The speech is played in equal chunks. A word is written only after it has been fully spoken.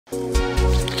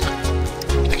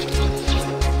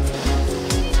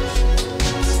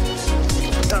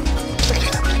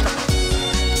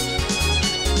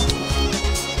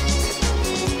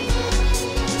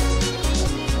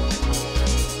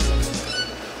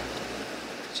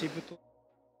内太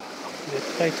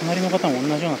絶対隣の方も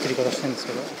同じような釣り方してるんです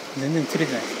けど、全然釣れ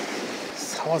てないですね。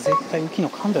差は絶対ウキの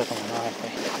感度だと思うな。やっぱ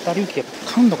りアタリウキやっ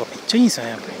ぱ感度がめっちゃいいんですよ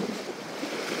ね。やっぱり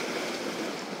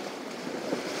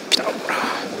来た、ほ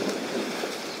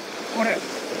らあれ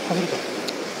外れた。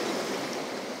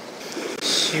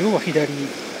潮は左、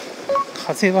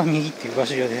風は右っていう場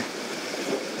所で、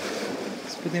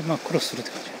それでまあクロスするっ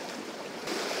て感じ。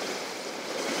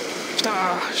来たー、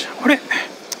あれ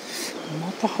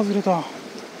また外れた。なん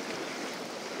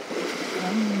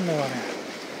だよあれ。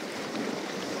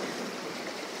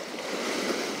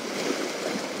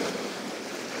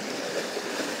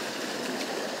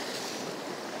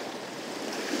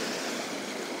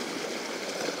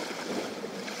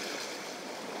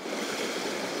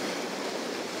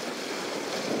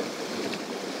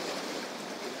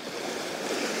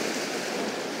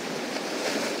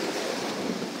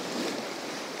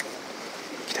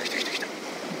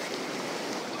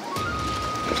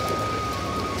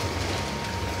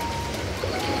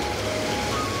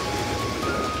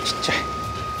ちっちゃい。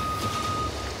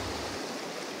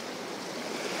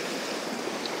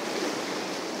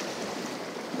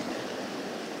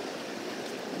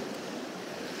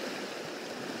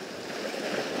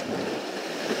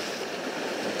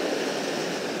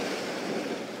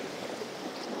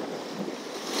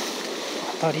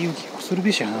アタリウキ恐る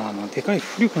べしやな。でかい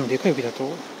浮力のでかいウキだ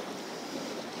と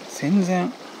全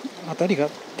然当たりが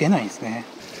出ないですね。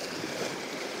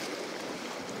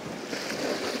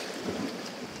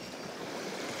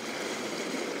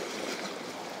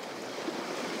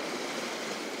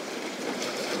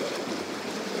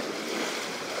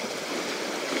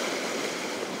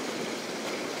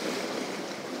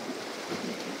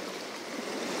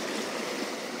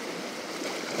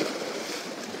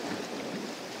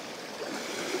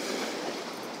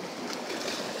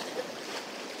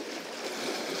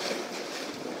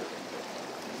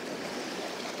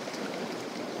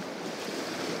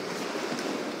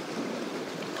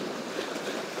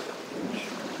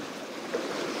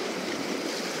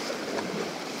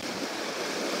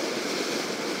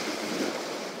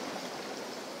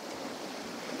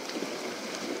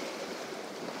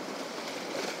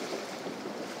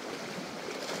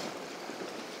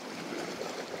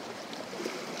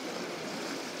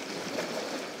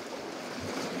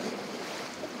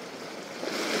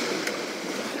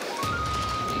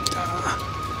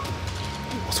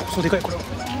そうでかいこれは。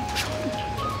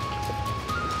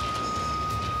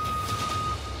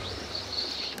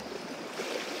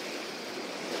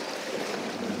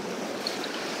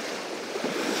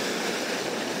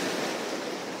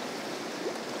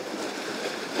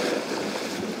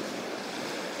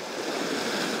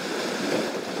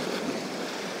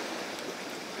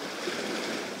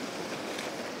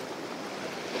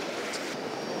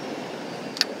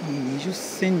20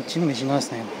センチのメジナで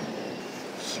すね。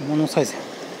紐のサイズ。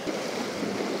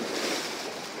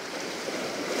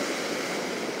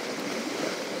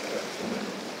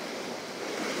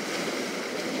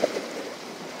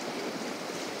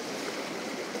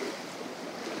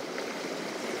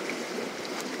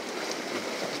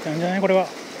来たんじゃないこれは。よ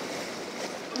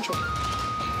いしょ。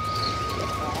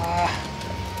あ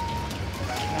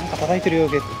あ、なんか叩いてるよ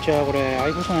めっちゃ。これ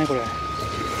相棒じゃないこれ。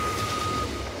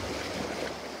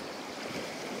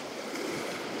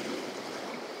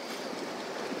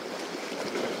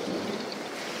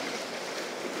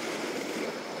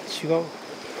違う。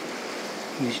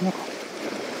メジナか。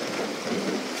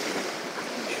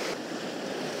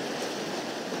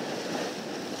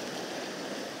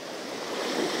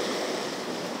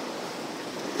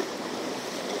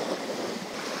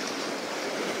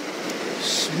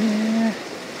しめー。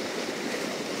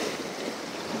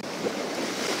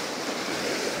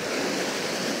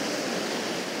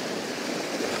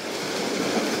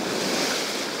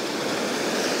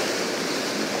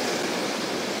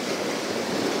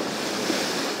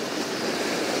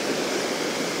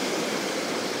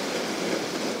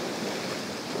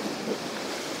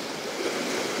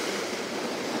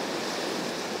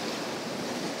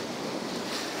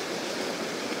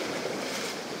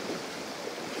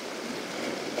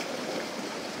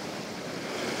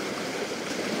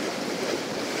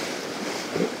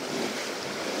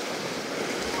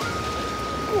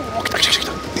お、来た来た来た来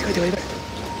た。でかいでかいでかい。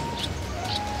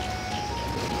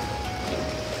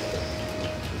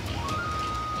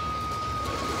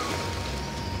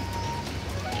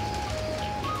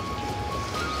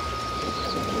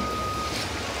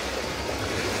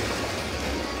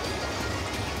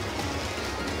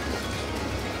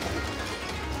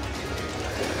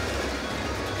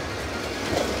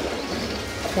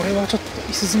これはちょっ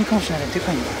とイスズミかもしれない。で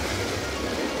かいんだ。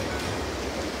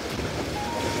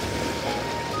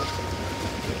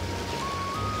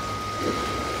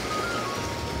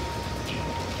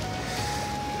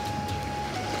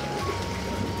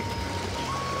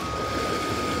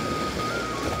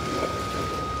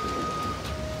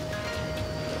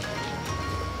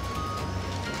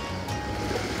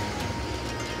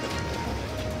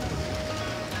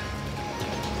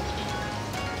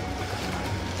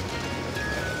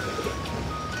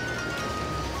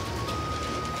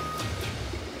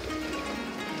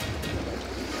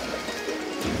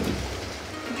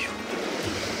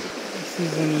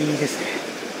ズミですね。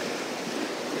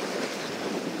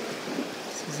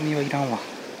スズミはいらんわ。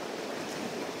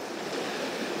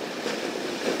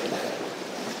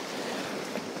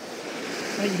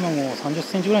はい、今もう30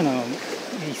センチぐらいのイ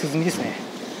スズミですね。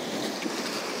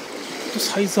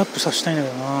サイズアップさせたいんだけ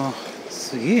どな。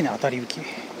すげえね、当たり浮き。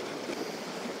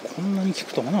こんなに効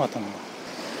くと思わなかったな。は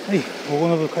い、午後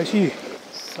の部開始。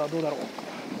さあどうだろう。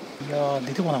いやー、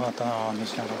出てこなくなったな、メ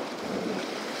ジナが。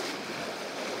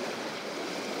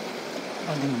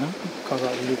あ、でもなんか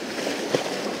がいる。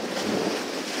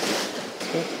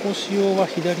底潮は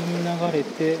左に流れ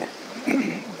て、これは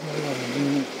右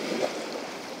に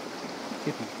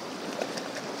出る。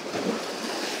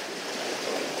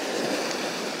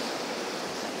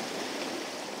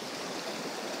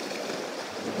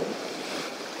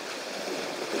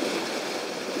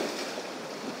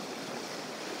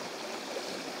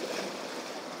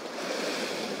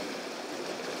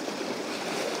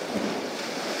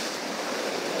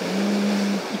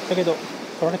だけど取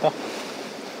られた。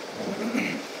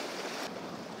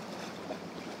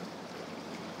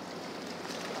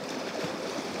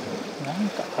なん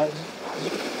か端っ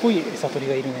ぽい餌取り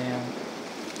がいるね。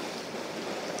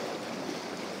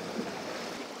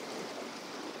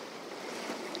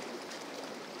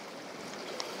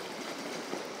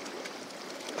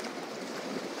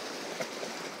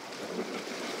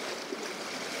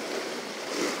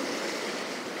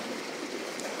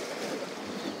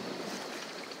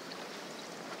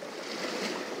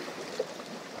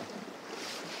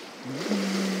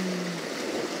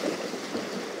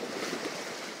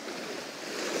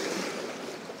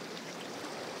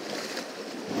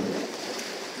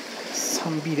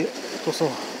3B で落とそう。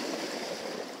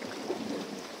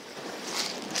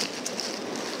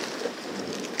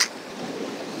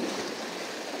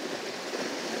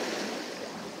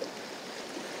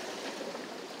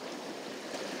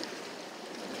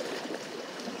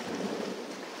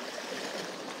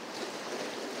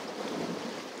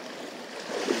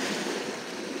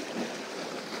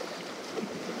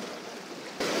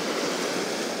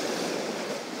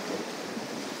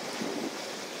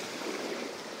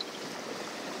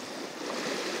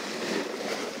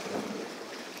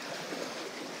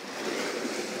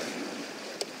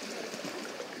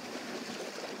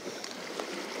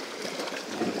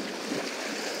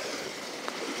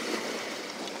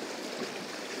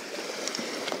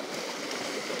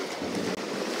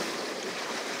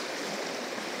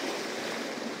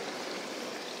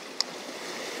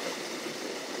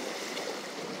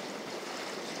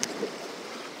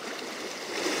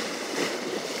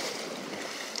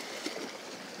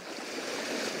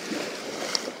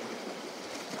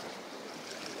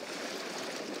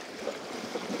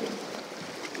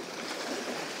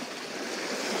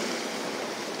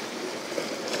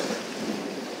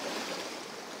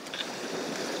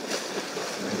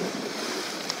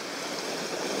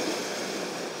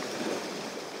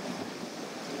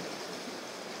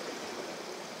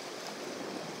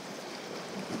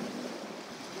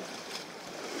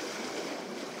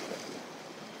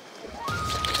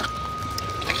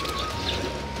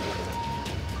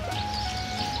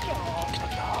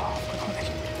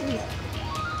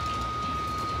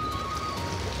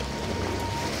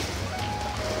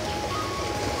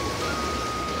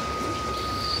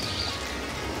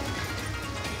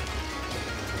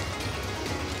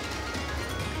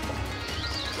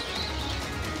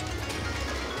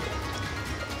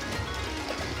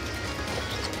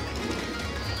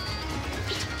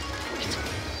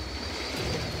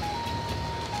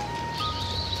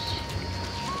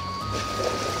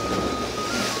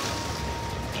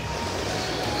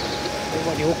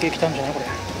両系来たんじゃないこれ。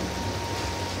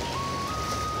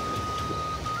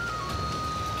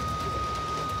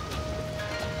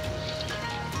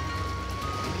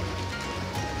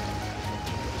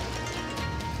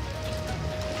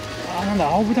あ、なんだ、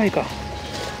青ブダイか。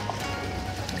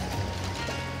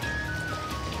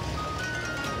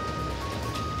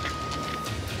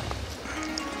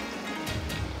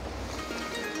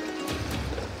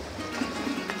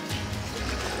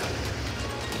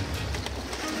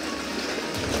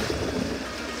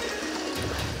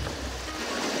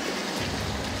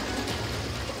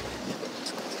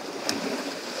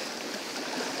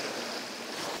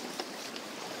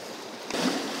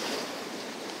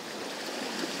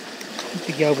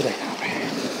敵青ブダイだなこれ。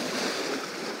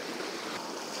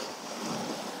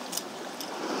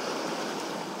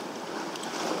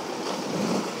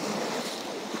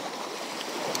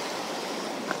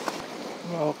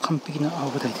完璧な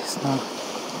青ブダイですな。45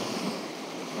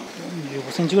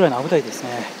センチぐらいの青ブダイですね。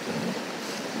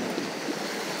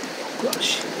よ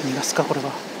し、逃がすかこれ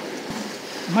は。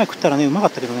前食ったらね、うまか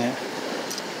ったけどね。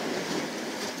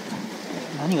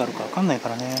何があるか分かんないか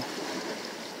らね。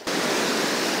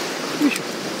よいしょ。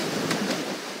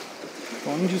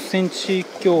40センチ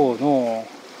強の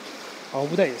青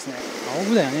ブダイですね。青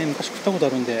ブダイはね、昔食ったことあ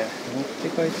るんで持って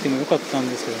帰ってもよかったん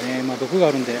ですけどね、まあ毒が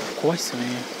あるんで怖いっすよね。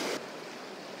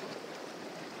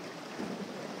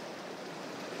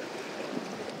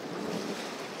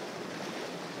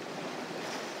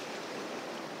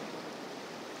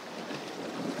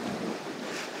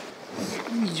す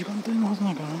ごい時間帯のはず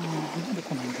ないからな、なんで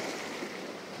来ないんだろう。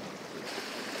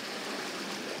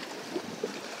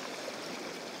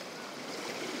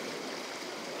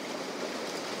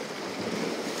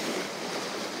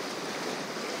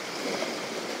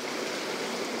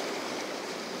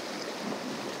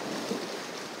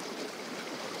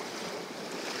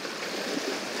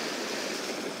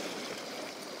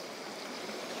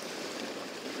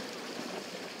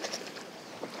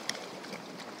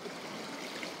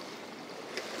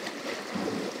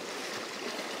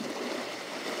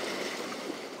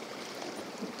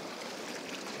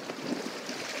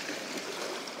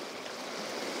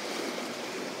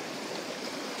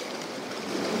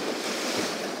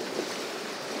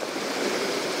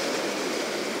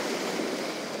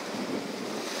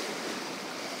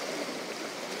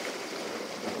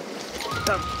来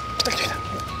た来た来た。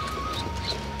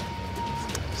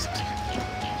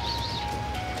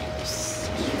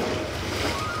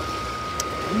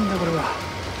なんだこれは。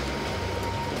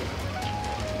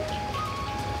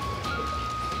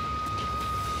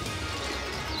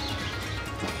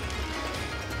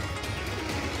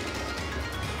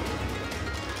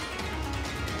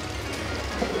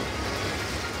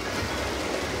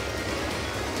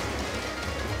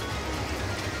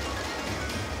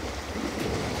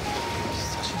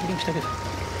久しぶりに来たけど。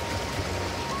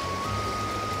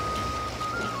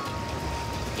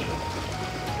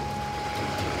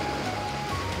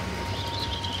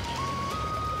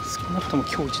少なくとも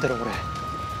今日一だろこれ。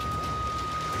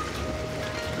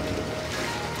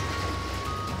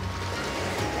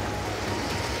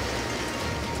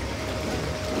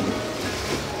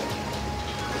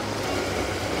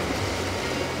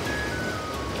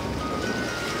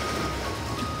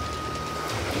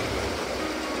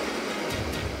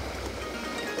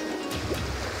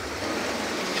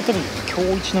多分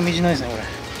今日一のメジナですねこれ。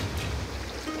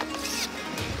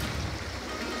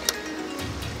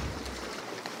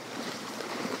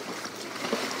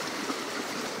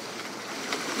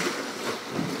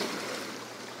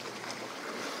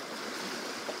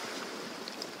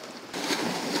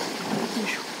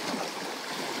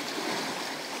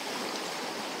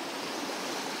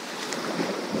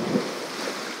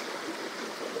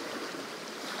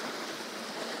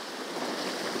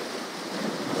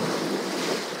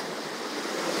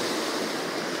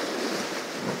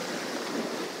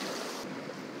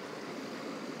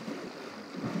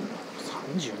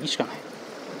32しかない。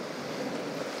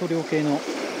塗料系のメ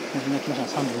ジナ来ま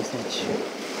したね。32センチ。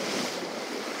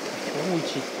今日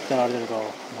一いったらあれだけど、ま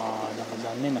あなんか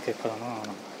残念な結果だな。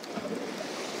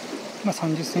今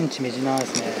30センチメジナで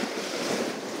すね。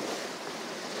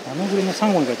ナノグレの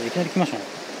3号に書いていきなり来ましたね。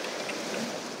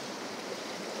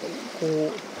こ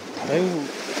う漂う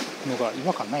のが違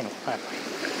和感ないのかな、やっぱり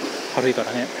軽いか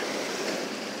らね。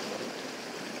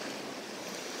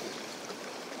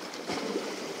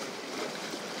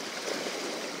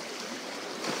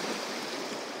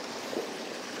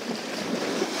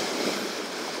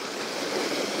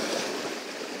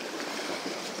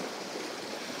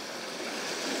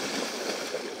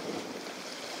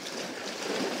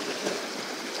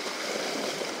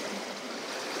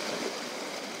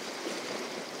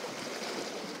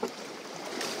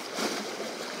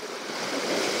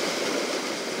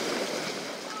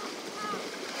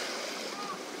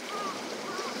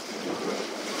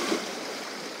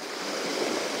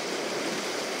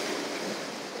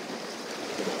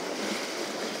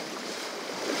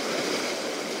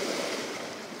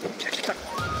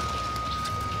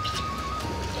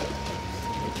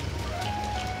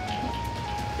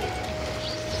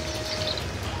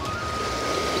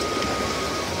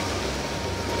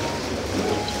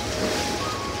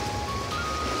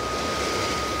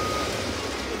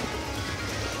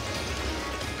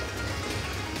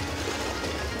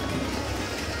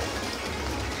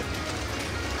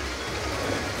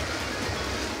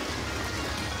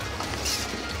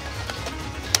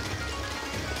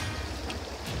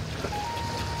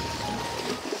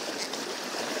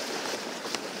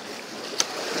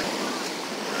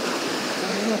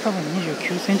多分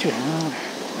29センチぐらいな。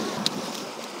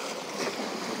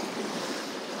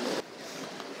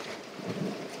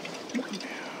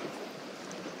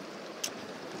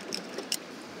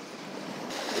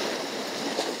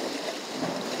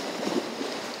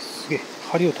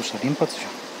針落とした連発じゃ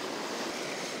ん。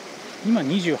今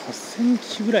28セン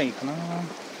チぐらいかな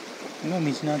の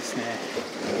メジナですね。い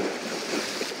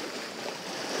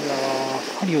やー、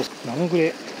針をナノグ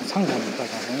レ3本に書い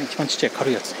てますね。一番ちっちゃい軽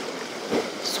いやつ。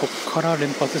そっから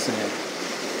連発ですね。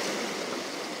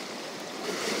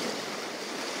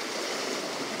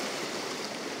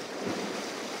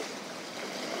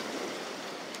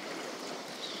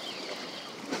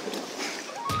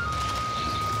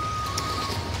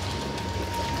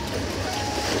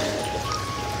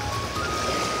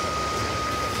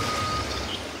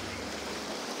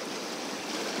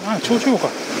あ、チョウチョウか。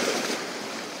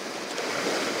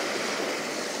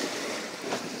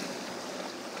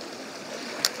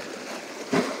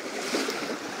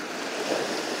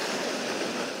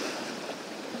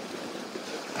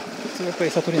やっぱり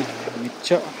餌取りなのめっ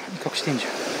ちゃ威嚇してんじゃ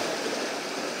ん。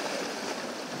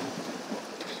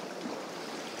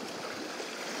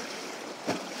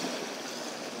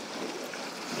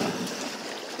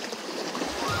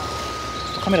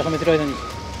カメラ止めてる間に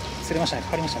釣れましたね。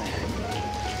かかりましたね。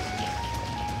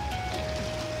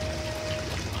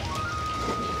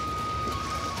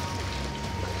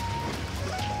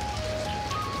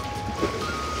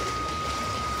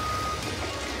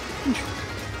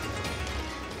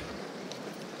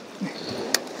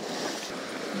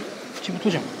口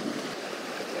太じゃん。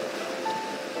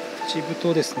口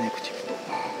太ですね。口太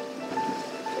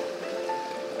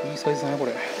いいサイズだねこ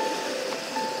れ。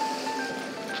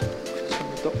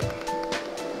口太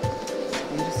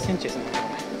30センチですね。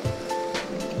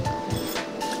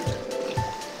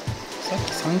さっ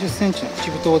き30センチの口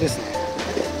太ですね。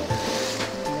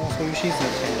もうそういうシーズンで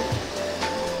すね。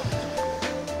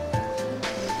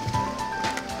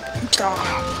来たー。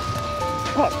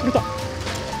あ、取れた。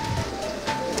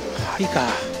針か。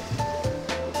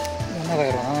長い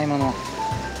やろな今の。な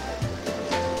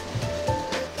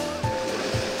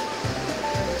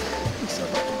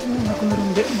くなる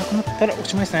んで、なくなったらお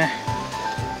しまいですね。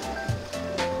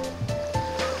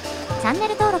チャンネ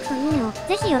ル登録といいねを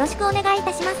ぜひよろしくお願いい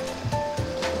たします。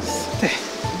さて、や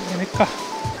めっか。は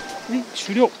い、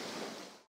終了。